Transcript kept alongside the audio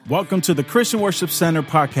Welcome to the Christian Worship Center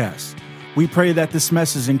podcast. We pray that this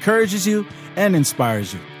message encourages you and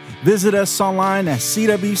inspires you. Visit us online at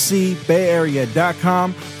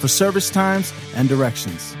cwcbayarea.com for service times and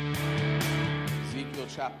directions. Ezekiel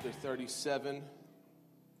chapter 37.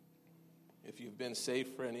 If you've been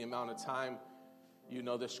saved for any amount of time, you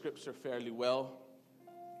know the scripture fairly well.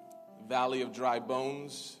 Valley of dry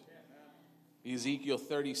bones. Ezekiel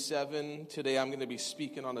 37. Today I'm going to be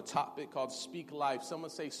speaking on a topic called Speak Life.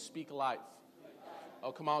 Someone say Speak Life.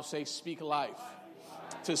 Oh, come on, say Speak Life.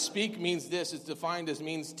 To speak means this. It's defined as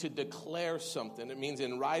means to declare something. It means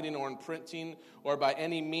in writing or in printing or by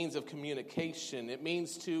any means of communication. It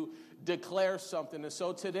means to declare something. And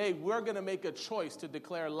so today we're going to make a choice to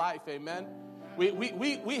declare life. Amen.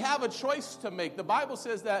 We have a choice to make. The Bible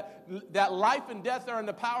says that life and death are in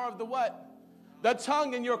the power of the what? The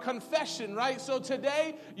tongue and your confession, right? So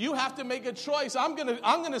today you have to make a choice. I'm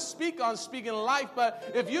gonna speak on speaking life, but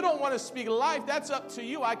if you don't want to speak life, that's up to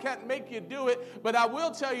you. I can't make you do it, but I will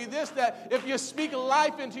tell you this, that if you speak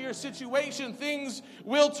life into your situation, things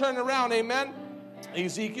will turn around. Amen.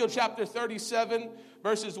 Ezekiel chapter 37,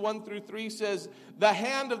 verses 1 through 3 says, "The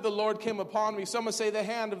hand of the Lord came upon me." Someone say, "The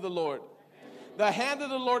hand of the Lord." "The hand of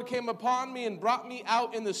the Lord came upon me and brought me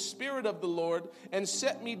out in the spirit of the Lord and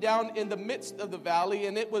set me down in the midst of the valley,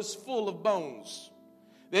 and it was full of bones.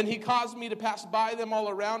 Then he caused me to pass by them all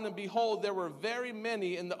around, and behold, there were very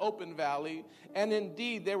many in the open valley, and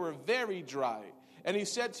indeed they were very dry. And he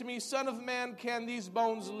said to me, Son of man, can these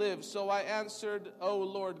bones live? So I answered, O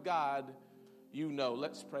Lord God, you know."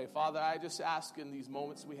 Let's pray. Father, I just ask in these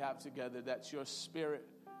moments we have together that your spirit,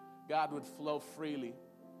 God, would flow freely.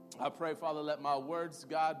 I pray, Father, let my words,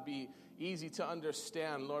 God, be easy to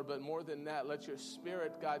understand, Lord. But more than that, let your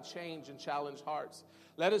spirit, God, change and challenge hearts.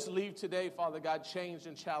 Let us leave today, Father God, changed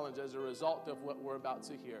and challenged as a result of what we're about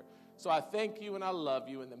to hear. So I thank you and I love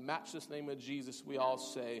you. In the matchless name of Jesus, we all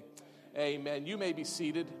say amen. You may be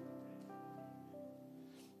seated.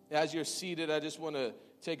 As you're seated, I just want to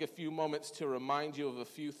take a few moments to remind you of a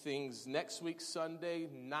few things. Next week, Sunday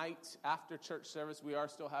night, after church service, we are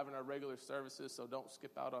still having our regular services, so don't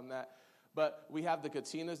skip out on that. But we have the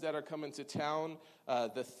Katinas that are coming to town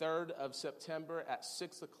the 3rd of September at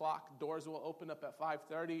 6 o'clock. Doors will open up at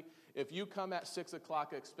 5:30. If you come at 6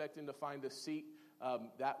 o'clock expecting to find a seat,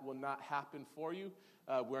 that will not happen for you.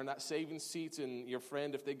 We're not saving seats, and your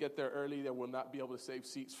friend, if they get there early, they will not be able to save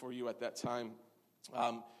seats for you at that time.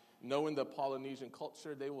 Knowing the Polynesian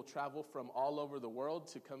culture, they will travel from all over the world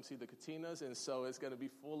to come see the Katinas, and so it's going to be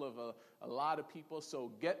full of a lot of people. So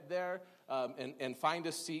get there and find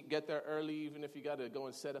a seat. Get there early, even if you got to go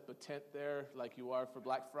and set up a tent there like you are for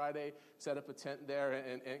Black Friday. Set up a tent there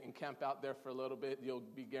and camp out there for a little bit. You'll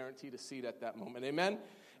be guaranteed a seat at that moment. Amen?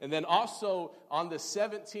 And then also on the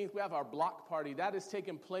 17th, we have our block party. That is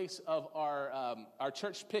taking place of our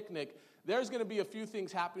church picnic. There's going to be a few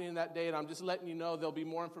things happening that day, and I'm just letting you know there'll be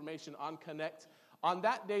more information on Connect. On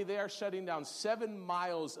that day, they are shutting down 7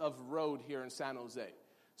 miles of road here in San Jose.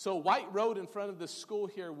 So White Road in front of the school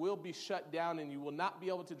here will be shut down, and you will not be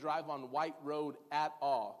able to drive on White Road at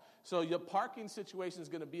all. So your parking situation is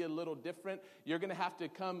going to be a little different. You're going to have to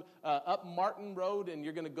come up Martin Road, and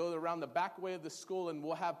you're going to go around the back way of the school, and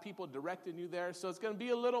we'll have people directing you there. So it's going to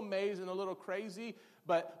be a little maze and a little crazy.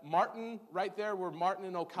 But Martin, right there where Martin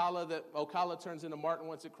and Ocala, that Ocala turns into Martin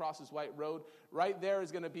once it crosses White Road, right there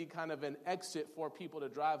is going to be kind of an exit for people to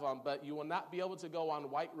drive on. But you will not be able to go on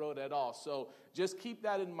White Road at all. So just keep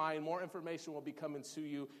that in mind. More information will be coming to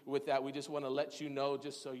you with that. We just want to let you know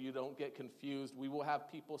just so you don't get confused. We will have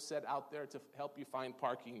people set out there to help you find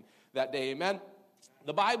parking that day. Amen?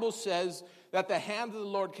 The Bible says that the hand of the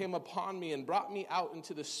Lord came upon me and brought me out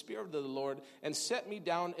into the spirit of the Lord and set me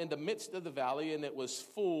down in the midst of the valley, and it was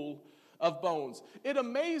full of bones. It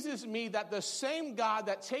amazes me that the same God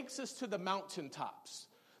that takes us to the mountaintops,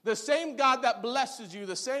 the same God that blesses you,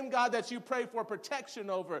 the same God that you pray for protection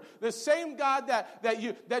over, the same God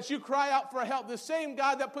that you cry out for help, the same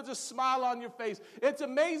God that puts a smile on your face. It's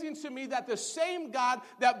amazing to me that the same God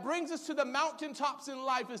that brings us to the mountaintops in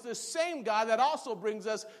life is the same God that also brings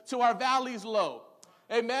us to our valleys low.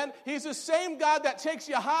 Amen. He's the same God that takes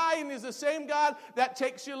you high, and he's the same God that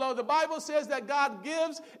takes you low. The Bible says that God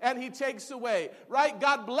gives and he takes away, right?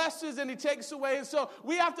 God blesses and he takes away. And so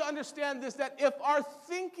we have to understand this, that if our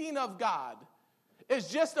thinking of God is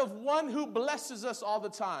just of one who blesses us all the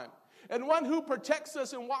time, and one who protects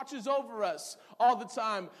us and watches over us all the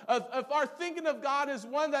time, if our thinking of God is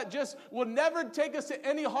one that just will never take us to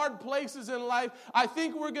any hard places in life, I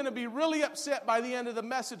think we're going to be really upset by the end of the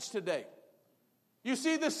message today. You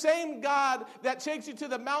see, the same God that takes you to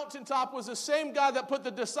the mountaintop was the same God that put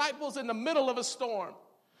the disciples in the middle of a storm.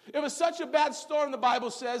 It was such a bad storm, the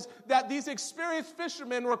Bible says, that these experienced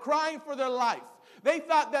fishermen were crying for their life. They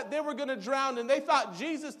thought that they were going to drown, and they thought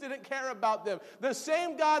Jesus didn't care about them. The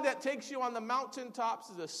same God that takes you on the mountaintops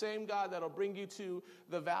is the same God that will bring you to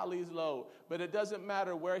the valleys low. But it doesn't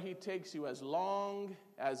matter where he takes you as long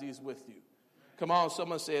as he's with you. Come on,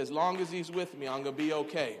 someone say, as long as he's with me, I'm going to be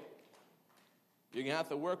okay. You're going to have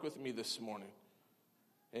to work with me this morning.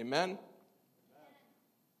 Amen?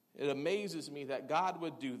 It amazes me that God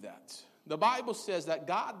would do that. The Bible says that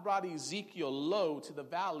God brought Ezekiel low to the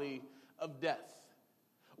valley of death.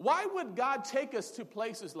 Why would God take us to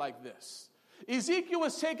places like this? Ezekiel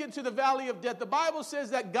was taken to the valley of death. The Bible says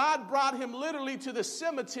that God brought him literally to the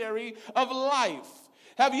cemetery of life.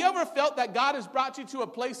 Have you ever felt that God has brought you to a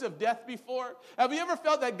place of death before? Have you ever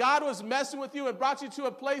felt that God was messing with you and brought you to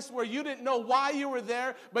a place where you didn't know why you were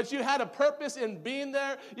there, but you had a purpose in being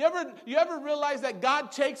there? You ever realize that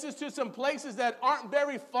God takes us to some places that aren't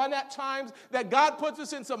very fun at times, that God puts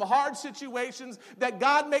us in some hard situations, that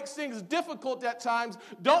God makes things difficult at times?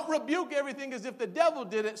 Don't rebuke everything as if the devil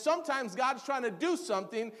did it. Sometimes God's trying to do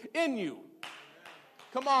something in you.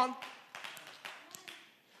 Come on.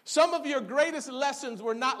 Some of your greatest lessons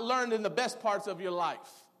were not learned in the best parts of your life.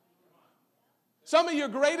 Some of your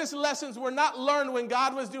greatest lessons were not learned when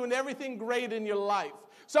God was doing everything great in your life.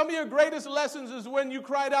 Some of your greatest lessons is when you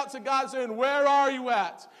cried out to God saying, where are you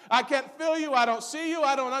at? I can't feel you. I don't see you.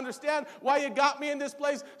 I don't understand why you got me in this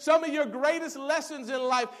place. Some of your greatest lessons in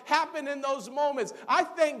life happen in those moments. I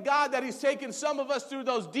thank God that he's taken some of us through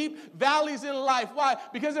those deep valleys in life. Why?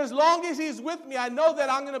 Because as long as he's with me, I know that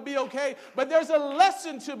I'm going to be okay. But there's a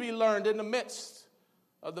lesson to be learned in the midst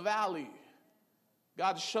of the valley.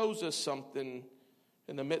 God shows us something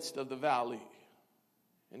in the midst of the valley.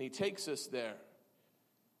 And he takes us there.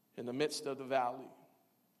 In the midst of the valley.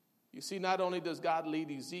 You see, not only does God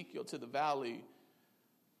lead Ezekiel to the valley,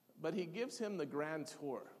 but he gives him the grand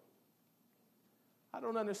tour. I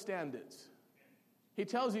don't understand it. He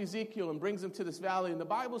tells Ezekiel and brings him to this valley, and the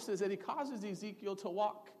Bible says that he causes Ezekiel to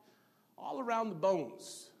walk all around the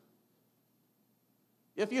bones.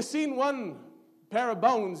 If you've seen one pair of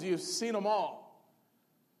bones, you've seen them all.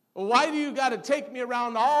 Why do you got to take me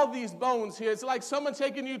around all these bones here? It's like someone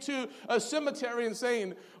taking you to a cemetery and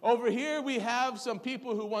saying, over here we have some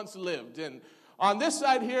people who once lived. And on this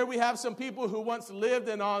side here we have some people who once lived.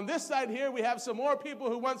 And on this side here we have some more people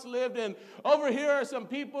who once lived. And over here are some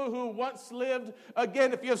people who once lived.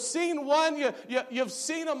 Again, if you've seen one, you've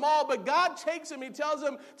seen them all. But God takes him. He tells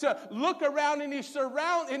him to look around, and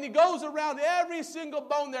he goes around every single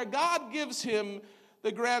bone there. God gives him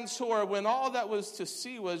the grand tour when all that was to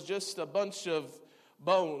see was just a bunch of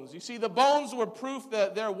bones. You see, the bones were proof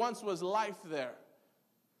that there once was life there.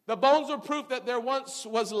 The bones were proof that there once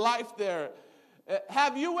was life there.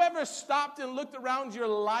 Have you ever stopped and looked around your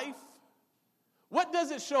life? What does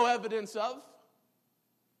it show evidence of?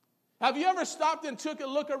 Have you ever stopped and took a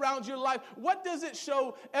look around your life? What does it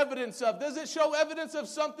show evidence of? Does it show evidence of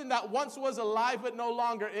something that once was alive but no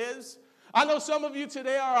longer is? I know some of you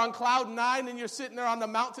today are on cloud 9 and you're sitting there on the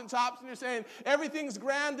mountaintops and you're saying everything's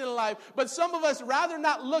grand in life. But some of us rather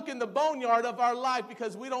not look in the boneyard of our life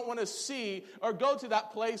because we don't want to see or go to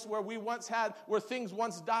that place where where things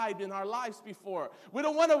once died in our lives before. We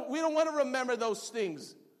don't want to remember those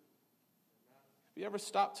things. Have you ever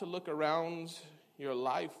stopped to look around your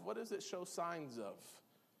life? What does it show signs of?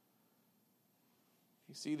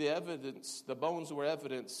 You see, the bones were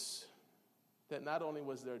evidence that not only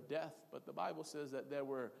was there death, but the Bible says that there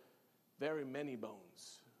were very many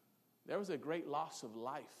bones. There was a great loss of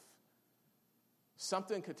life.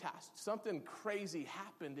 Something crazy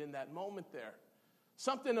happened in that moment there.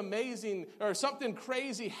 Something amazing or something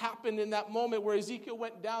crazy happened in that moment where Ezekiel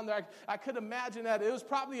went down there. I could imagine that. It was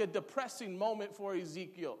probably a depressing moment for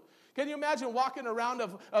Ezekiel. Can you imagine walking around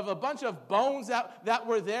of a bunch of bones that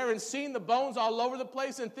were there and seeing the bones all over the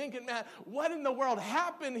place and thinking, man, what in the world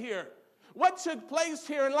happened here? What took place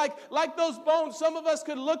here? And like those bones, some of us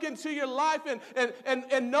could look into your life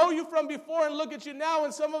and know you from before and look at you now,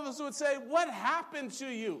 and some of us would say, what happened to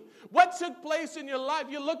you? What took place in your life?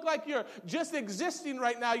 You look like you're just existing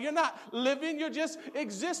right now. You're not living, you're just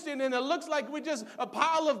existing, and it looks like we're just a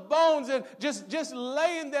pile of bones and just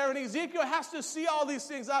laying there, and Ezekiel has to see all these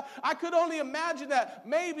things. I could only imagine that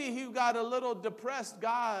maybe he got a little depressed.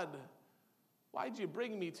 God, why'd you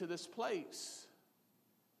bring me to this place?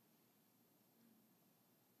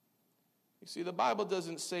 You see, the Bible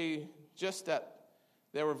doesn't say just that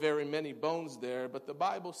there were very many bones there, but the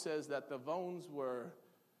Bible says that the bones were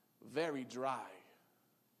very dry.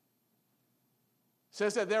 It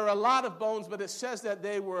says that there were a lot of bones, but it says that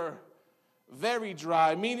they were very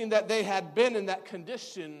dry, meaning that they had been in that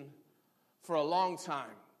condition for a long time.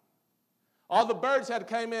 All the birds had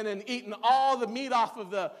come in and eaten all the meat off of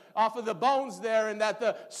the bones there, and that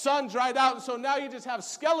the sun dried out. And so now you just have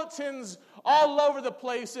skeletons all over the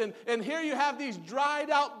place. And here you have these dried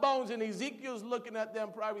out bones, and Ezekiel's looking at them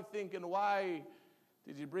probably thinking, why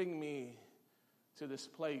did you bring me to this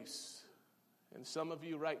place? And some of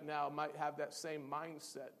you right now might have that same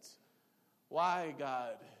mindset. Why,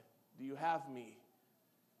 God, do you have me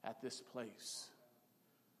at this place?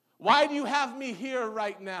 Why do you have me here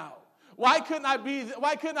right now? Why couldn't I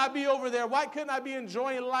be over there? Why couldn't I be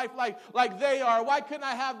enjoying life like they are? Why couldn't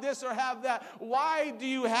I have this or have that? Why do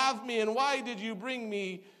you have me, and why did you bring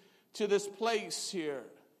me to this place here?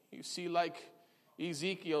 You see, like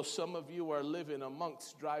Ezekiel, some of you are living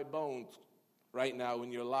amongst dry bones right now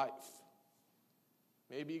in your life.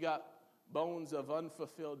 Maybe you got bones of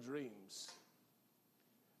unfulfilled dreams.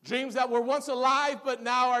 Dreams that were once alive but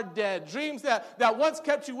now are dead. Dreams that once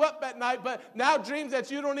kept you up at night, but now dreams that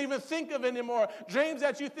you don't even think of anymore. Dreams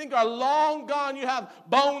that you think are long gone. You have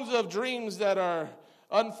bones of dreams that are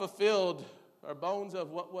unfulfilled, or bones of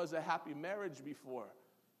what was a happy marriage before.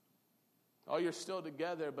 Oh, you're still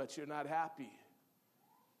together, but you're not happy.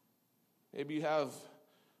 Maybe you have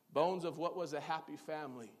bones of what was a happy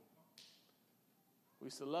family. We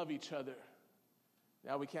used to love each other.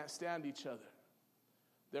 Now we can't stand each other.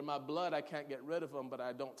 They're my blood. I can't get rid of them, but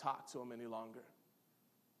I don't talk to them any longer.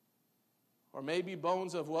 Or maybe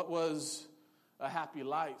bones of what was a happy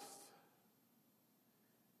life.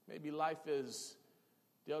 Maybe life has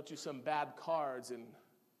dealt you some bad cards and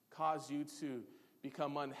caused you to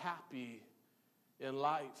become unhappy in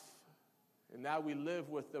life. And now we live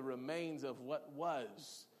with the remains of what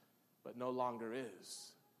was, but no longer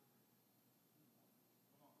is.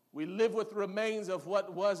 We live with remains of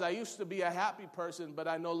what was. I used to be a happy person, but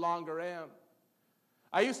I no longer am.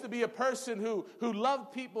 I used to be a person who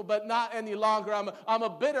loved people, but not any longer. I'm a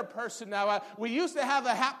bitter person now. We used to have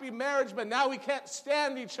a happy marriage, but now we can't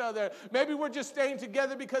stand each other. Maybe we're just staying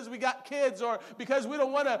together because we got kids, or because we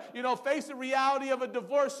don't want to, face the reality of a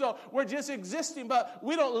divorce. So we're just existing, but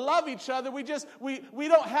we don't love each other. We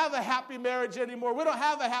don't have a happy marriage anymore. We don't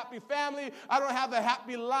have a happy family. I don't have a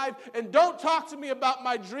happy life. And don't talk to me about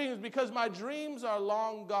my dreams, because my dreams are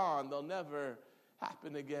long gone. They'll never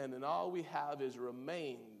happen again, and all we have is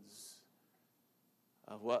remains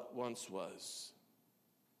of what once was.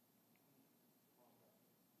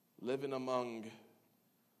 Living among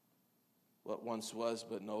what once was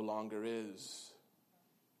but no longer is.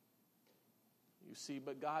 You see,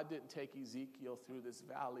 but God didn't take Ezekiel through this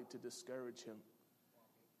valley to discourage him.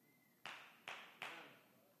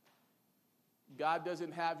 God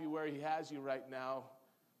doesn't have you where he has you right now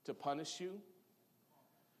to punish you.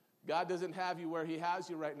 God doesn't have you where he has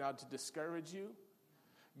you right now to discourage you.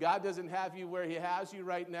 God doesn't have you where he has you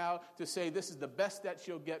right now to say this is the best that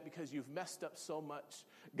you'll get because you've messed up so much.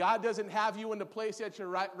 God doesn't have you in the place that you're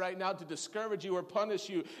right now to discourage you or punish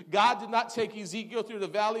you. God did not take Ezekiel through the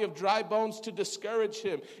valley of dry bones to discourage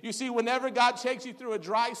him. You see, whenever God takes you through a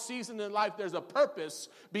dry season in life, there's a purpose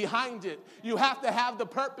behind it. You have to have the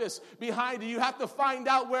purpose behind it. You have to find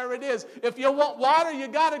out where it is. If you want water, you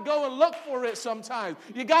got to go and look for it sometimes.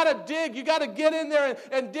 You got to dig. You got to get in there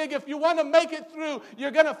and dig. If you want to make it through,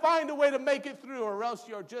 you're going to find a way to make it through, or else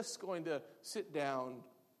you're just going to sit down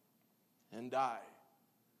and die.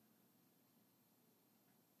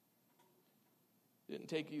 Didn't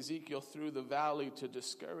take Ezekiel through the valley to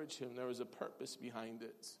discourage him. There was a purpose behind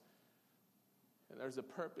it. And there's a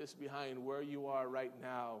purpose behind where you are right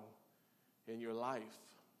now in your life.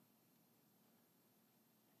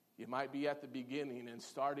 You might be at the beginning and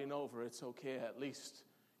starting over. It's okay. At least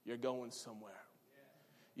you're going somewhere.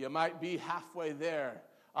 You might be halfway there.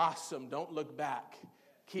 Awesome. Don't look back.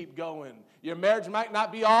 Keep going. Your marriage might not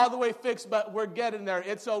be all the way fixed, but we're getting there.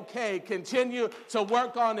 It's okay. Continue to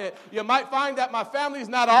work on it. You might find that my family's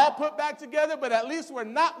not all put back together, but at least we're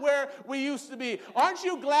not where we used to be. Aren't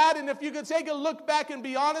you glad? And if you could take a look back and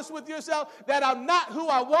be honest with yourself, that I'm not who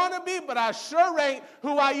I want to be, but I sure ain't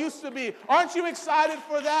who I used to be. Aren't you excited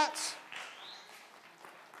for that?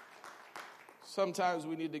 Sometimes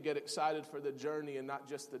we need to get excited for the journey and not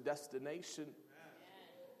just the destination.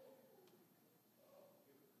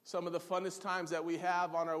 Some of the funnest times that we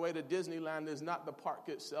have on our way to Disneyland is not the park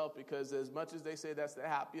itself, because as much as they say that's the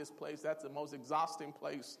happiest place, that's the most exhausting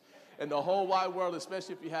place in the whole wide world,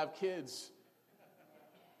 especially if you have kids.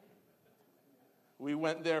 We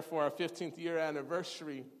went there for our 15th year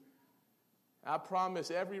anniversary. I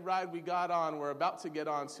promise every ride we got on, we're about to get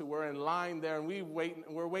on to, we're in line there, and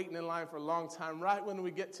we're waiting in line for a long time. Right when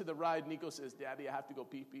we get to the ride, Nico says, "Daddy, I have to go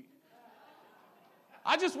pee-pee."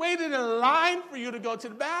 I just waited in line for you to go to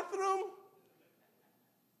the bathroom.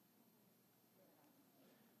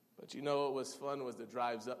 But you know what was fun was the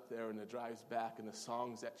drives up there and the drives back and the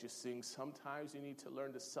songs that you sing. Sometimes you need to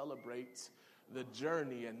learn to celebrate the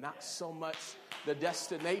journey and not so much the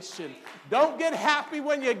destination. Don't get happy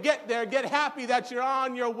when you get there. Get happy that you're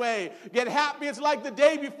on your way. Get happy. It's like the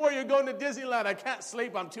day before you're going to Disneyland. I can't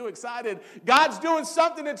sleep. I'm too excited. God's doing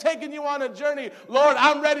something and taking you on a journey. Lord,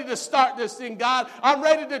 I'm ready to start this thing. God, I'm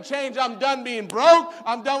ready to change. I'm done being broke.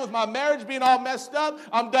 I'm done with my marriage being all messed up.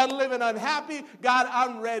 I'm done living unhappy. God,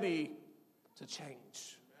 I'm ready to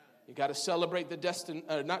change. You got to celebrate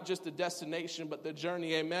the not just the destination, but the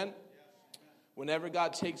journey. Amen. Whenever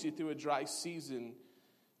God takes you through a dry season,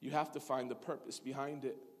 you have to find the purpose behind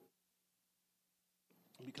it.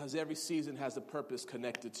 Because every season has a purpose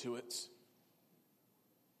connected to it.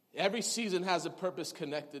 Every season has a purpose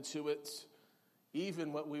connected to it,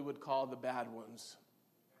 even what we would call the bad ones.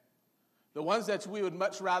 The ones that we would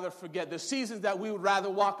much rather forget. The seasons that we would rather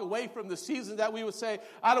walk away from. The seasons that we would say,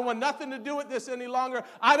 I don't want nothing to do with this any longer.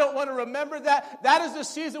 I don't want to remember that. That is the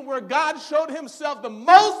season where God showed himself the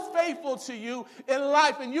most faithful to you in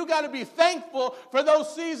life. And you got to be thankful for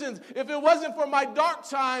those seasons. If it wasn't for my dark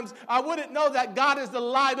times, I wouldn't know that God is the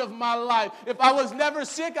light of my life. If I was never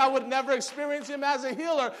sick, I would never experience him as a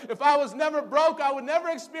healer. If I was never broke, I would never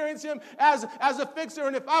experience him as a fixer.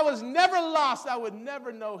 And if I was never lost, I would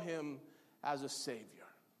never know him as a Savior.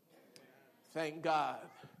 Thank God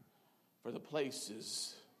for the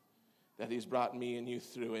places that he's brought me and you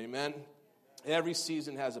through. Amen. Every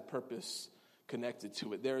season has a purpose connected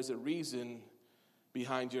to it. There is a reason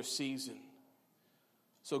behind your season.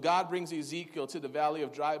 So God brings Ezekiel to the valley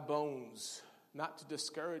of dry bones, not to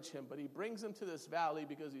discourage him, but he brings him to this valley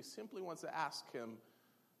because he simply wants to ask him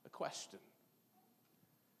a question.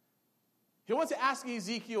 He wants to ask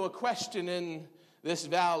Ezekiel a question in this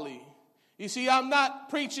valley. You see, I'm not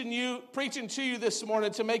preaching to you this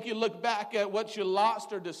morning to make you look back at what you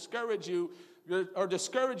lost or discourage you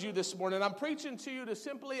this morning. I'm preaching to you to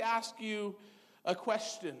simply ask you a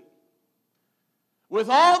question. With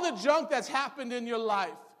all the junk that's happened in your life,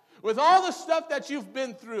 with all the stuff that you've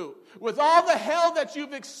been through, with all the hell that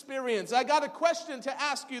you've experienced, I got a question to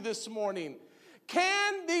ask you this morning.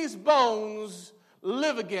 Can these bones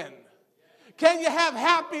live again? Can you have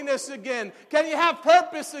happiness again? Can you have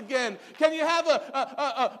purpose again? Can you have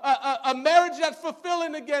a marriage that's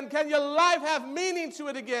fulfilling again? Can your life have meaning to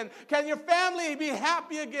it again? Can your family be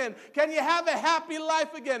happy again? Can you have a happy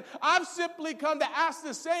life again? I've simply come to ask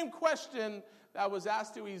the same question that was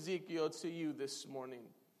asked to Ezekiel to you this morning.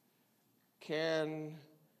 Can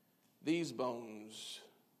these bones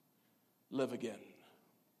live again?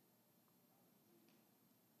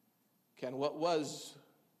 Can what was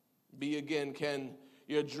be again? Can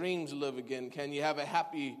your dreams live again? Can you have a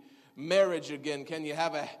happy marriage again? Can you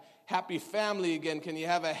have a happy family again? Can you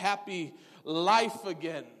have a happy life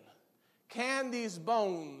again? Can these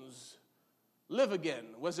bones live again?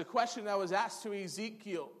 Was a question that was asked to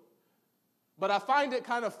Ezekiel. But I find it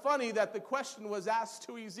kind of funny that the question was asked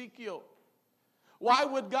to Ezekiel. Why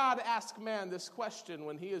would God ask man this question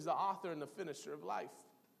when he is the author and the finisher of life?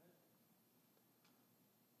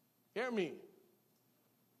 Hear me.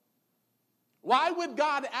 Why would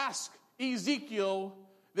God ask Ezekiel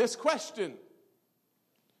this question?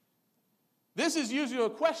 This is usually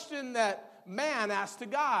a question that man asks to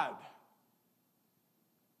God.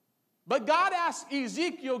 But God asked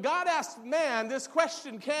Ezekiel, God asked man this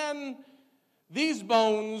question, can these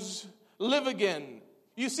bones live again?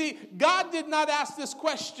 You see, God did not ask this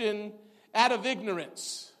question out of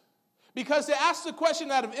ignorance. Because to ask the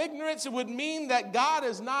question out of ignorance, it would mean that God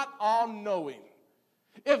is not all-knowing.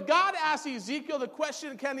 If God asks Ezekiel the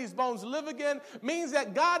question, can these bones live again, means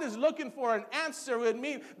that God is looking for an answer. It would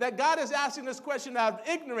mean that God is asking this question out of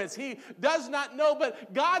ignorance. He does not know,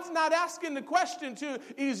 but God's not asking the question to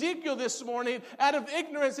Ezekiel this morning out of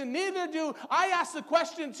ignorance, and neither do I ask the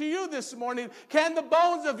question to you this morning, can the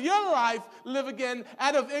bones of your life live again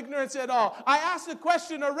out of ignorance at all? I asked the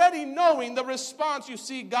question already knowing the response. You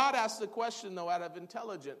see, God asked the question, though, out of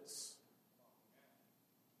intelligence.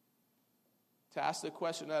 To ask the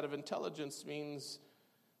question out of intelligence means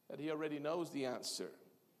that he already knows the answer.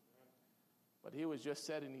 But he was just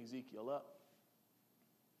setting Ezekiel up.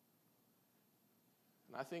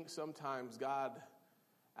 And I think sometimes God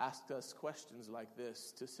asks us questions like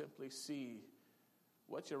this to simply see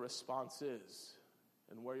what your response is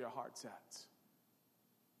and where your heart's at.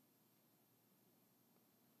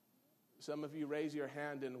 Some of you raise your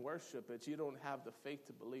hand in worship, but you don't have the faith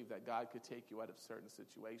to believe that God could take you out of certain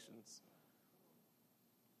situations.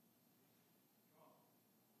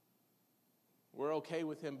 We're okay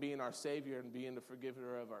with him being our Savior and being the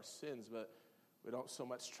forgiver of our sins, but we don't so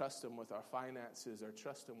much trust him with our finances or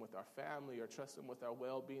trust him with our family or trust him with our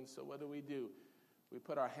well-being. So what do? We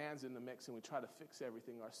put our hands in the mix and we try to fix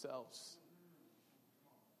everything ourselves.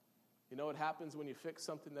 You know what happens when you fix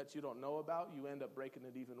something that you don't know about? You end up breaking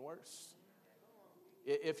it even worse.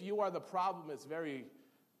 If you are the problem, it's very,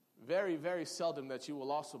 very, very seldom that you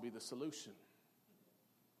will also be the solution.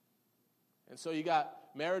 And so you got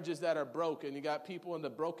marriages that are broken. You got people in the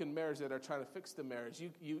broken marriage that are trying to fix the marriage.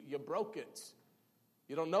 You broke it.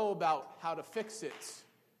 You don't know about how to fix it.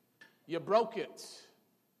 You broke it.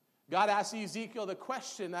 God asked Ezekiel the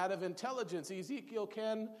question out of intelligence. Ezekiel,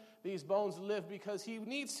 can these bones live? Because he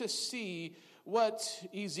needs to see what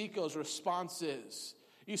Ezekiel's response is.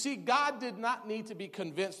 You see, God did not need to be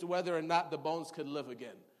convinced whether or not the bones could live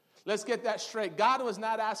again. Let's get that straight. God was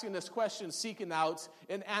not asking this question seeking out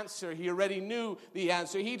an answer. He already knew the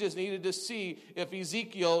answer. He just needed to see if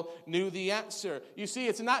Ezekiel knew the answer. You see,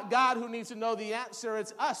 it's not God who needs to know the answer.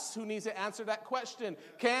 It's us who needs to answer that question.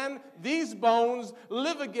 Can these bones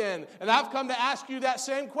live again? And I've come to ask you that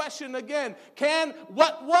same question again. Can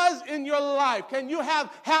what was in your life, can you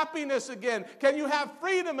have happiness again? Can you have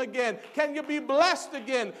freedom again? Can you be blessed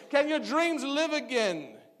again? Can your dreams live again?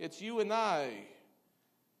 It's you and I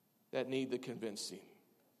that need the convincing.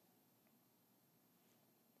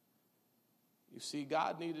 You see,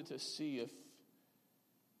 God needed to see if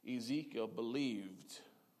Ezekiel believed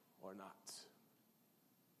or not.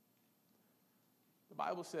 The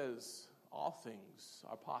Bible says all things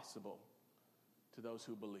are possible to those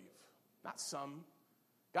who believe. Not some.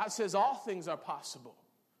 God says all things are possible.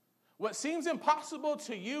 What seems impossible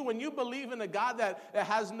to you when you believe in a God that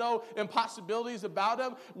has no impossibilities about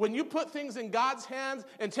him, when you put things in God's hands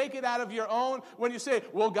and take it out of your own, when you say,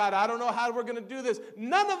 well, God, I don't know how we're going to do this.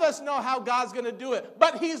 None of us know how God's going to do it,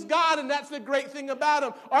 but he's God, and that's the great thing about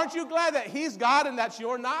him. Aren't you glad that he's God and that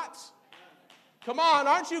you're not? Come on,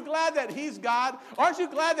 aren't you glad that he's God? Aren't you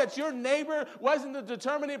glad that your neighbor wasn't the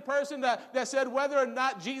determining person that said whether or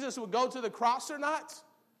not Jesus would go to the cross or not?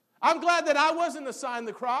 I'm glad that I wasn't assigned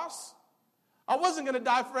the cross. I wasn't going to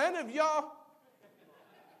die for any of y'all.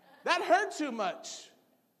 That hurt too much.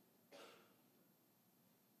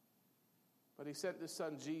 But he sent his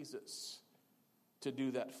son Jesus to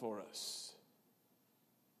do that for us.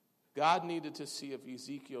 God needed to see if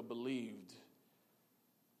Ezekiel believed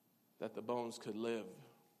that the bones could live.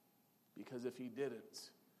 Because if he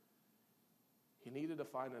didn't, he needed to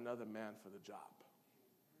find another man for the job.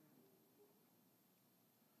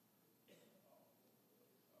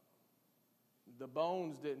 The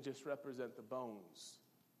bones didn't just represent the bones.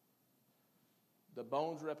 The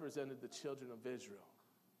bones represented the children of Israel.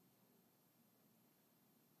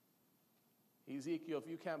 Ezekiel, if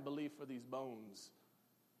you can't believe for these bones,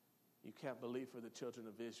 you can't believe for the children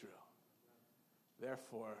of Israel.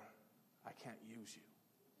 Therefore, I can't use you.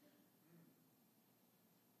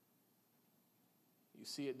 You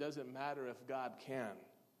see, it doesn't matter if God can.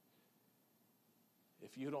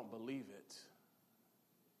 If you don't believe it,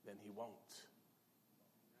 then he won't.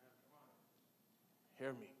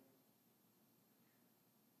 Hear me.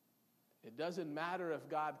 It doesn't matter if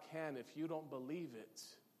God can. If you don't believe it,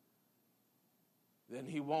 then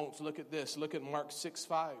he won't. Look at this. Look at Mark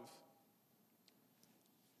 6:5. It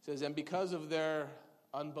says, and because of their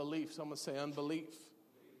unbelief, someone say unbelief.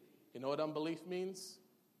 You know what unbelief means?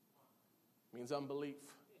 It means unbelief.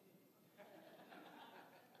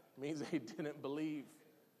 It means they didn't believe.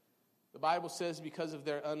 The Bible says because of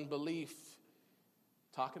their unbelief,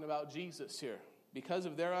 talking about Jesus here, because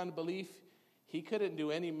of their unbelief, he couldn't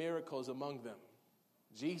do any miracles among them.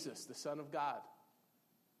 Jesus, the Son of God.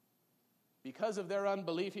 Because of their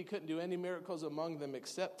unbelief, he couldn't do any miracles among them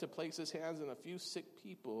except to place his hands on a few sick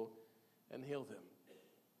people and heal them.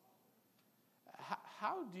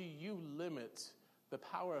 How do you limit the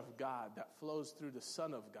power of God that flows through the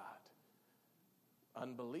Son of God?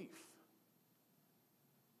 Unbelief.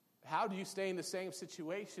 How do you stay in the same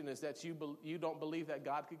situation as that you don't believe that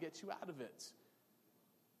God could get you out of it?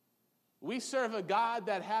 We serve a God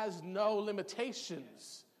that has no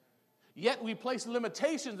limitations. Yet we place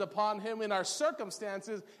limitations upon him in our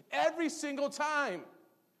circumstances every single time.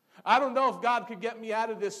 I don't know if God could get me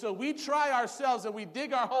out of this, so we try ourselves and we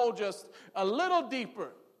dig our hole just a little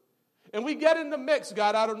deeper. And we get in the mix.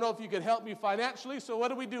 God, I don't know if you could help me financially. So what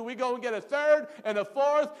do? We go and get a third and a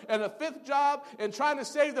fourth and a fifth job and trying to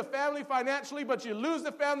save the family financially, but you lose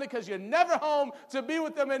the family because you're never home to be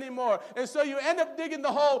with them anymore. And so you end up digging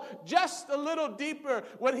the hole just a little deeper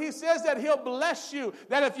when he says that he'll bless you,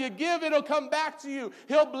 that if you give, it'll come back to you.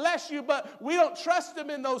 He'll bless you, but we don't trust him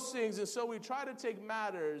in those things. And so we try to take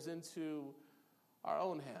matters into our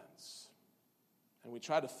own hands. And we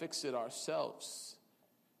try to fix it ourselves.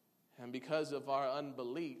 And because of our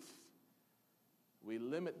unbelief, we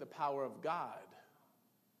limit the power of God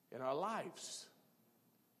in our lives.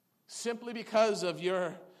 Simply because of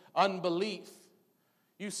your unbelief.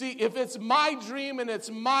 You see, if it's my dream and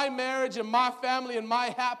it's my marriage and my family and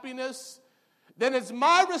my happiness, then it's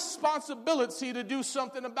my responsibility to do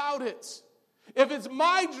something about it. If it's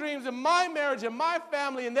my dreams and my marriage and my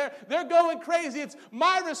family and they're going crazy, it's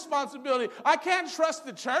my responsibility. I can't trust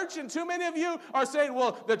the church. And too many of you are saying,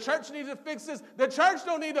 well, the church needs to fix this. The church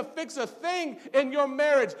don't need to fix a thing in your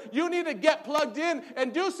marriage. You need to get plugged in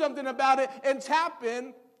and do something about it and tap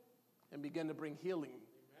in and begin to bring healing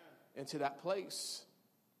into that place.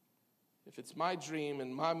 If it's my dream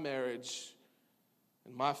and my marriage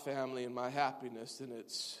and my family and my happiness, then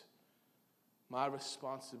it's my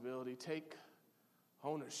responsibility. Take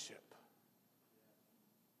ownership.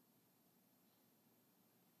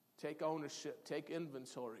 Take ownership. Take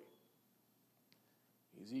inventory.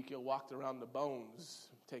 Ezekiel walked around the bones,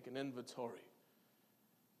 taking inventory.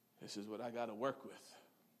 This is what I got to work with.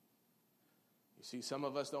 You see, some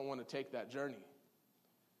of us don't want to take that journey.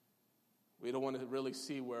 We don't want to really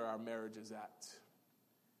see where our marriage is at.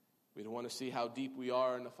 We don't want to see how deep we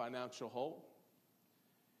are in the financial hole.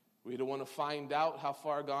 We don't want to find out how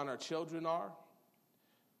far gone our children are.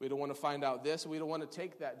 We don't want to find out this. We don't want to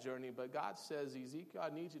take that journey. But God says, Ezekiel, I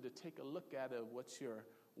need you to take a look at what you're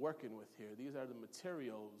working with here. These are the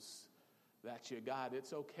materials that you got.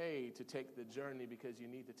 It's okay to take the journey because you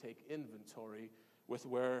need to take inventory with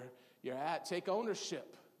where you're at. Take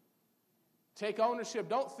ownership. Take ownership.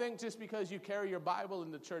 Don't think just because you carry your Bible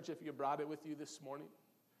in the church if you brought it with you this morning.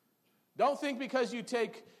 Don't think because you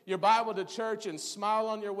take your Bible to church and smile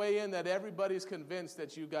on your way in that everybody's convinced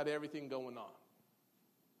that you've got everything going on.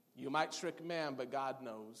 You might trick man, but God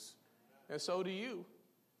knows. And so do you.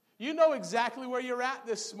 You know exactly where you're at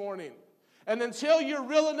this morning. And until you're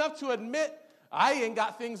real enough to admit, I ain't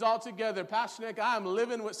got things all together. Pastor Nick, I'm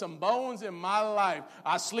living with some bones in my life.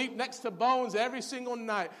 I sleep next to bones every single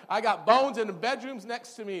night. I got bones in the bedrooms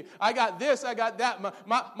next to me. I got this, I got that.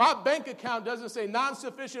 My bank account doesn't say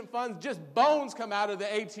non-sufficient funds, just bones come out of the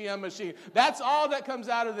ATM machine. That's all that comes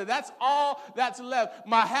out of there. That's all that's left.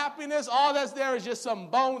 My happiness, all that's there is just some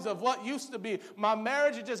bones of what used to be. My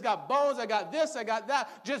marriage, it just got bones. I got this, I got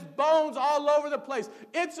that. Just bones all over the place.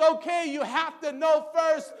 It's okay. You have to know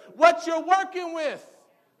first what you're working with.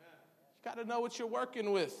 You got to know what you're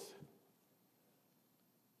working with.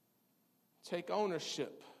 Take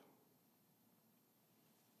ownership.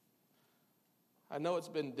 I know it's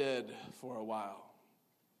been dead for a while.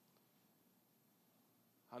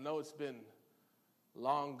 I know it's been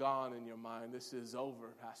long gone in your mind. This is over,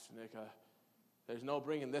 Pastor Nick. There's no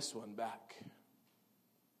bringing this one back.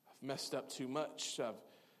 I've messed up too much. I've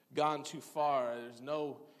gone too far. There's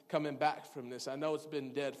no coming back from this. I know it's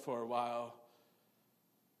been dead for a while.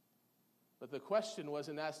 But the question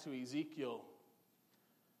wasn't asked to Ezekiel,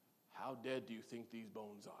 how dead do you think these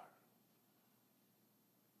bones are?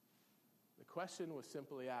 The question was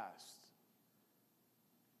simply asked,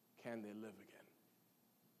 can they live again?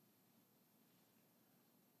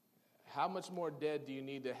 How much more dead do you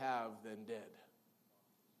need to have than dead?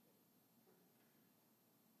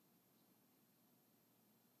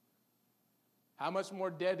 How much more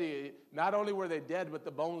dead? Not only were they dead, but the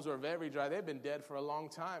bones were very dry. They've been dead for a long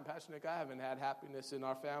time. Pastor Nick, I haven't had happiness in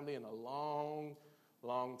our family in a long,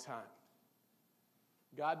 long time.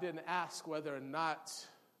 God didn't ask whether or not,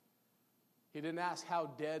 he didn't ask how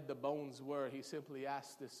dead the bones were. He simply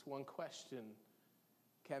asked this one question,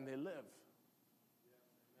 can they live?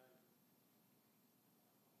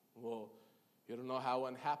 Well, you don't know how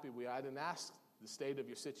unhappy we are. I didn't ask the state of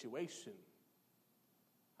your situation.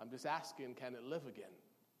 I'm just asking, can it live again?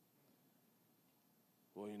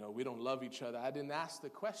 Well, we don't love each other. I didn't ask the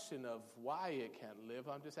question of why it can't live.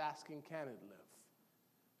 I'm just asking, can it live?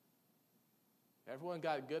 Everyone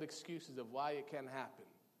got good excuses of why it can't happen.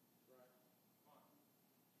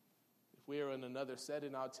 If we were in another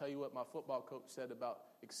setting, I'll tell you what my football coach said about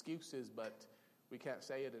excuses, but we can't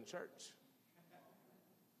say it in church.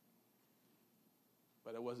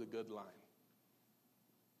 But it was a good line.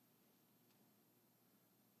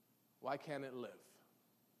 Why can't it live?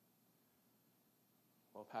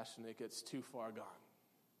 Well, Pastor Nick, it's too far gone.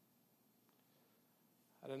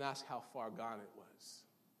 I didn't ask how far gone it was.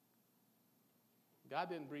 God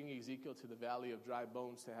didn't bring Ezekiel to the valley of dry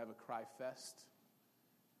bones to have a cry fest.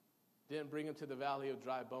 Didn't bring him to the valley of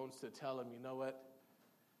dry bones to tell him, you know what?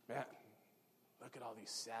 Man, look at all these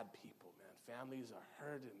sad people, man. Families are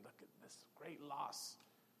hurting. Look at this great loss.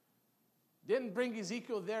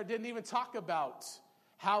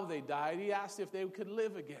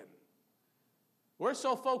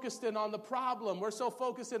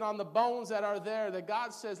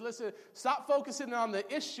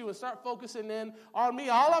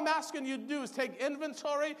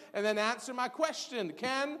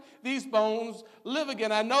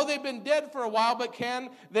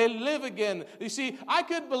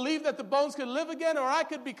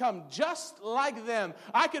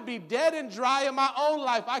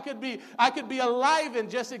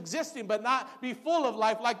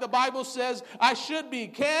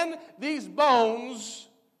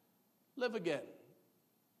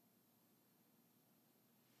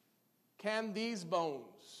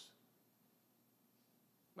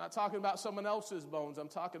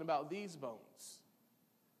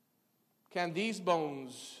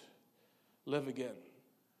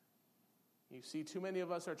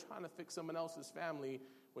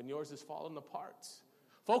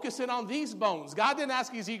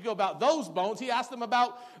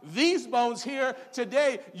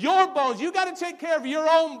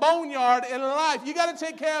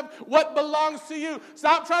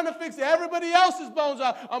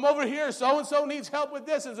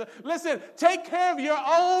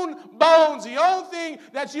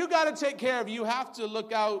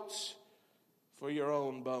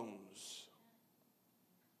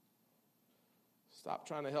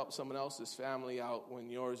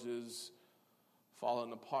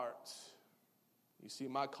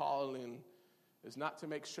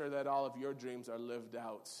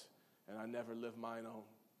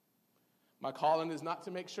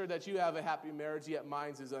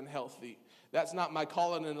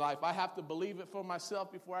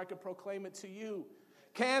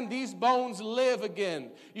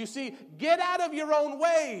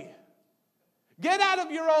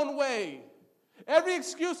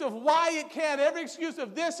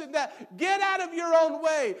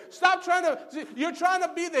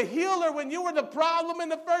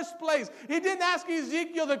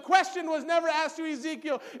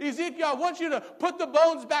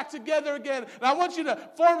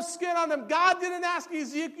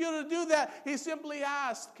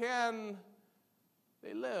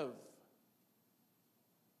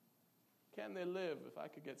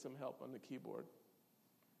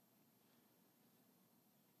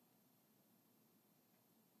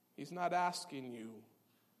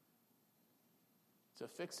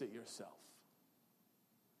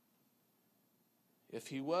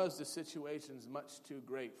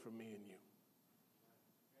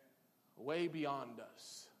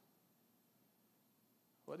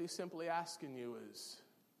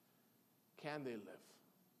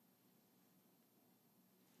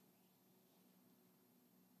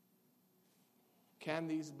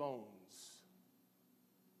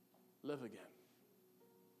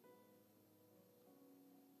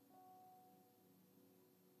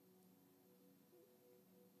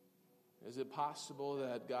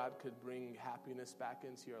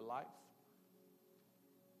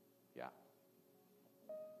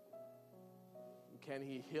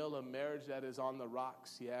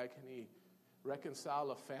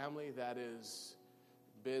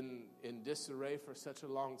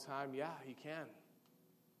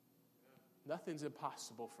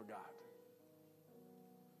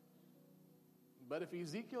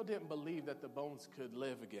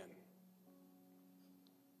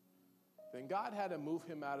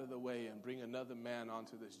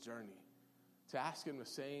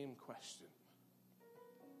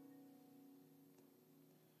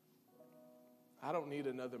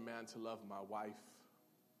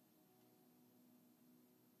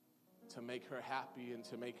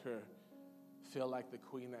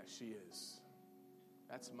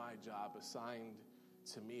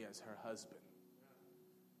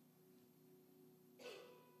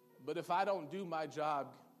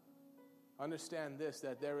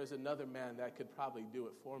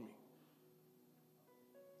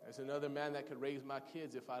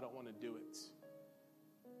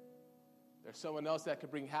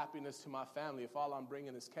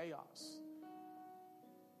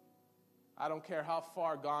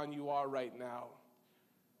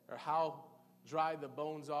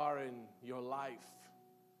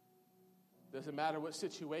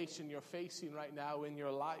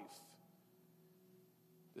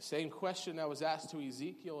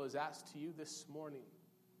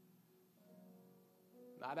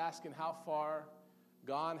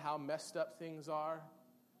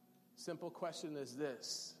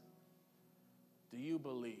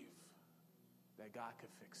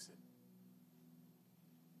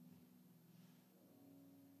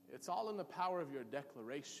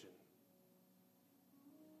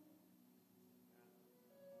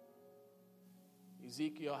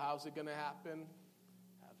 Ezekiel, how's it going to happen?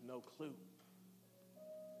 I have no clue.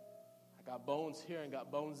 I got bones here and got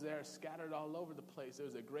bones there scattered all over the place.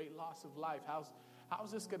 There's a great loss of life.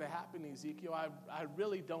 How's this going to happen, Ezekiel? I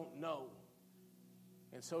really don't know.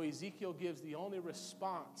 And so Ezekiel gives the only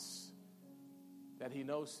response that he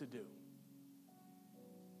knows to do.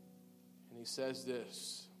 And he says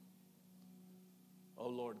this, "Oh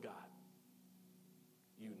Lord God,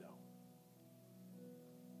 you know.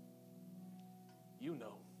 You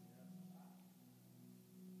know.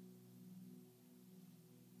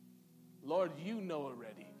 Lord, you know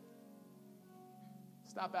already.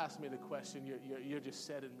 Stop asking me the question. You're just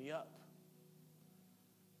setting me up."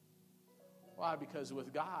 Why? Because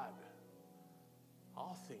with God,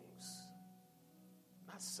 all things,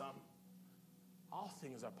 not some, all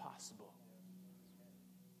things are possible.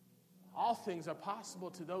 All things are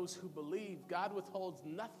possible to those who believe. God withholds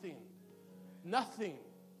nothing. Nothing.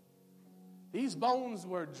 These bones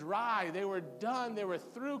were dry. They were done. They were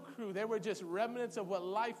through. They were just remnants of what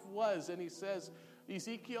life was. And he says,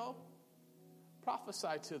 Ezekiel,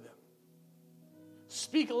 prophesy to them.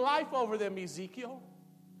 Speak life over them, Ezekiel.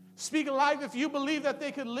 Speak life. If you believe that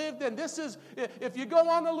they could live, then this is, if you go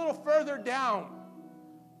on a little further down,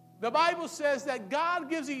 the Bible says that God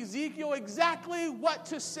gives Ezekiel exactly what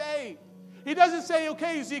to say. He doesn't say,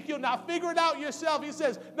 okay, Ezekiel, now figure it out yourself. He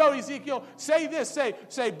says, no, Ezekiel, say this,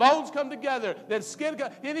 say bones come together, then skin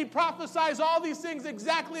comes. And he prophesies all these things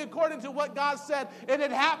exactly according to what God said. And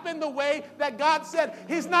it happened the way that God said.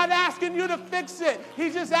 He's not asking you to fix it.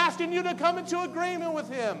 He's just asking you to come into agreement with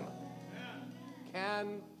him.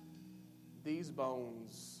 Can these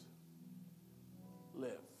bones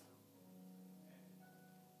live?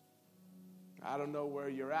 I don't know where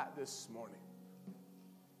you're at this morning.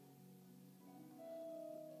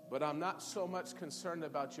 But I'm not so much concerned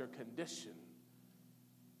about your condition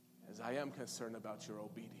as I am concerned about your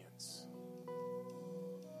obedience.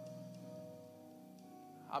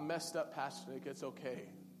 I messed up, Pastor Nick. It's okay.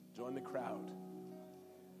 Join the crowd.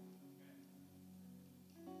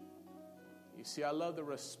 You see, I love the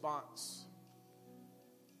response.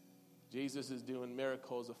 Jesus is doing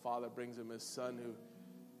miracles. The Father brings him his son who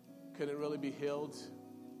couldn't really be healed.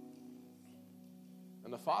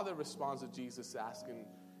 And the Father responds to Jesus asking,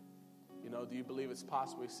 do you believe it's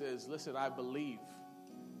possible? He says, listen, I believe.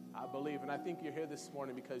 I believe. And I think you're here this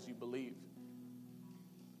morning because you believe.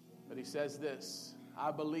 But he says this,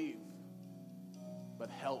 I believe, but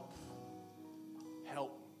help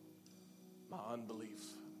my unbelief.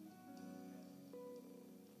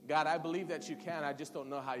 God, I believe that you can. I just don't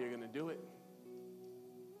know how you're going to do it.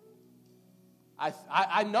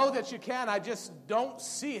 I know that you can. I just don't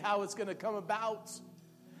see how it's going to come about.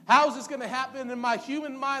 How is this going to happen? In my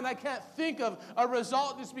human mind, I can't think of a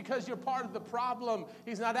result just because you're part of the problem.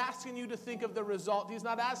 He's not asking you to think of the result. He's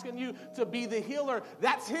not asking you to be the healer.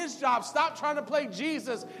 That's his job. Stop trying to play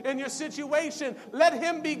Jesus in your situation. Let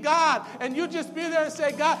him be God. And you just be there and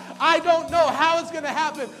say, God, I don't know how it's going to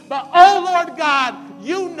happen. But, oh, Lord God,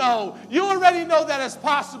 you know. You already know that it's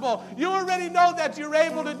possible. You already know that you're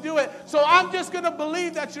able to do it. So I'm just going to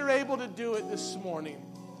believe that you're able to do it this morning.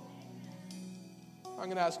 I'm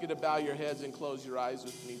going to ask you to bow your heads and close your eyes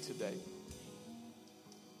with me today.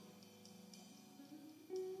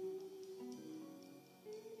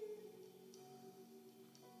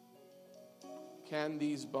 Can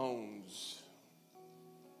these bones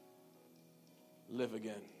live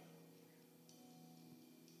again?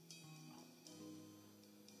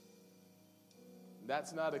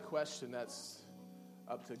 That's not a question that's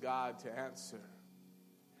up to God to answer.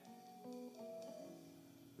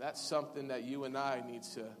 That's something that you and I need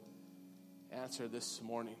to answer this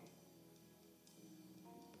morning.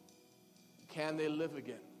 Can they live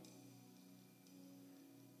again?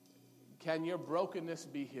 Can your brokenness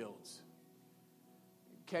be healed?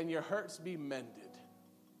 Can your hurts be mended?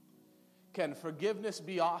 Can forgiveness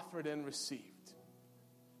be offered and received?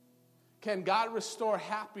 Can God restore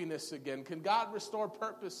happiness again? Can God restore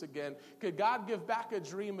purpose again? Could God give back a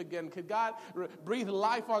dream again? Could God breathe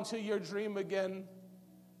life onto your dream again?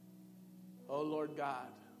 Oh, Lord God,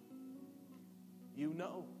 you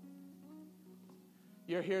know.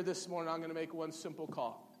 You're here this morning. I'm going to make one simple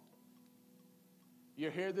call.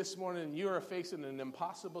 You're here this morning and you are facing an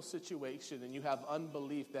impossible situation and you have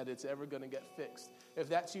unbelief that it's ever going to get fixed. If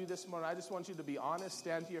that's you this morning, I just want you to be honest,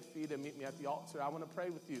 stand to your feet and meet me at the altar. I want to pray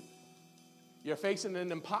with you. You're facing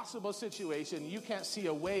an impossible situation. You can't see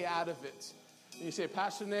a way out of it. And you say,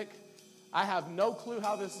 Pastor Nick, I have no clue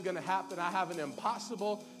how this is going to happen. I have an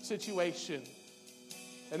impossible situation.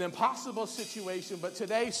 An impossible situation, but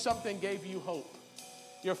today something gave you hope.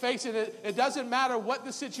 You're facing it. It doesn't matter what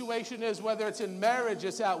the situation is, whether it's in marriage,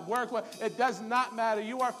 it's at work. It does not matter.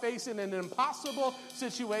 You are facing an impossible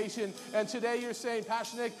situation. And today you're saying,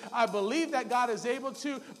 Pastor Nick, I believe that God is able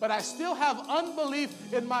to, but I still have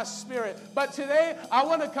unbelief in my spirit. But today I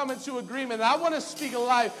want to come into agreement. I want to speak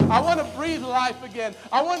life. I want to breathe life again.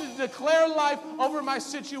 I want to declare life over my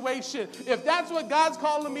situation. If that's what God's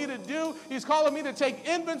calling me to do, He's calling me to take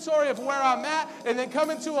inventory of where I'm at and then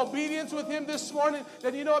come into obedience with Him this morning,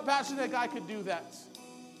 then you know what, Pastor Nick, I could do that.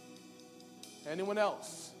 Anyone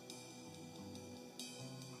else?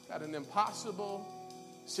 Got an impossible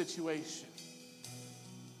situation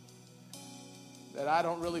that I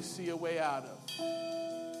don't really see a way out of.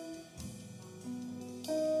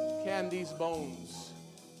 Can these bones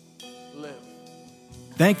live?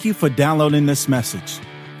 Thank you for downloading this message.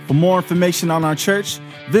 For more information on our church,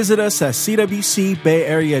 visit us at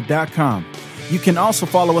cwcbayarea.com. You can also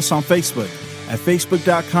follow us on Facebook at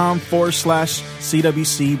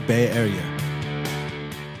facebook.com/CWC Bay Area.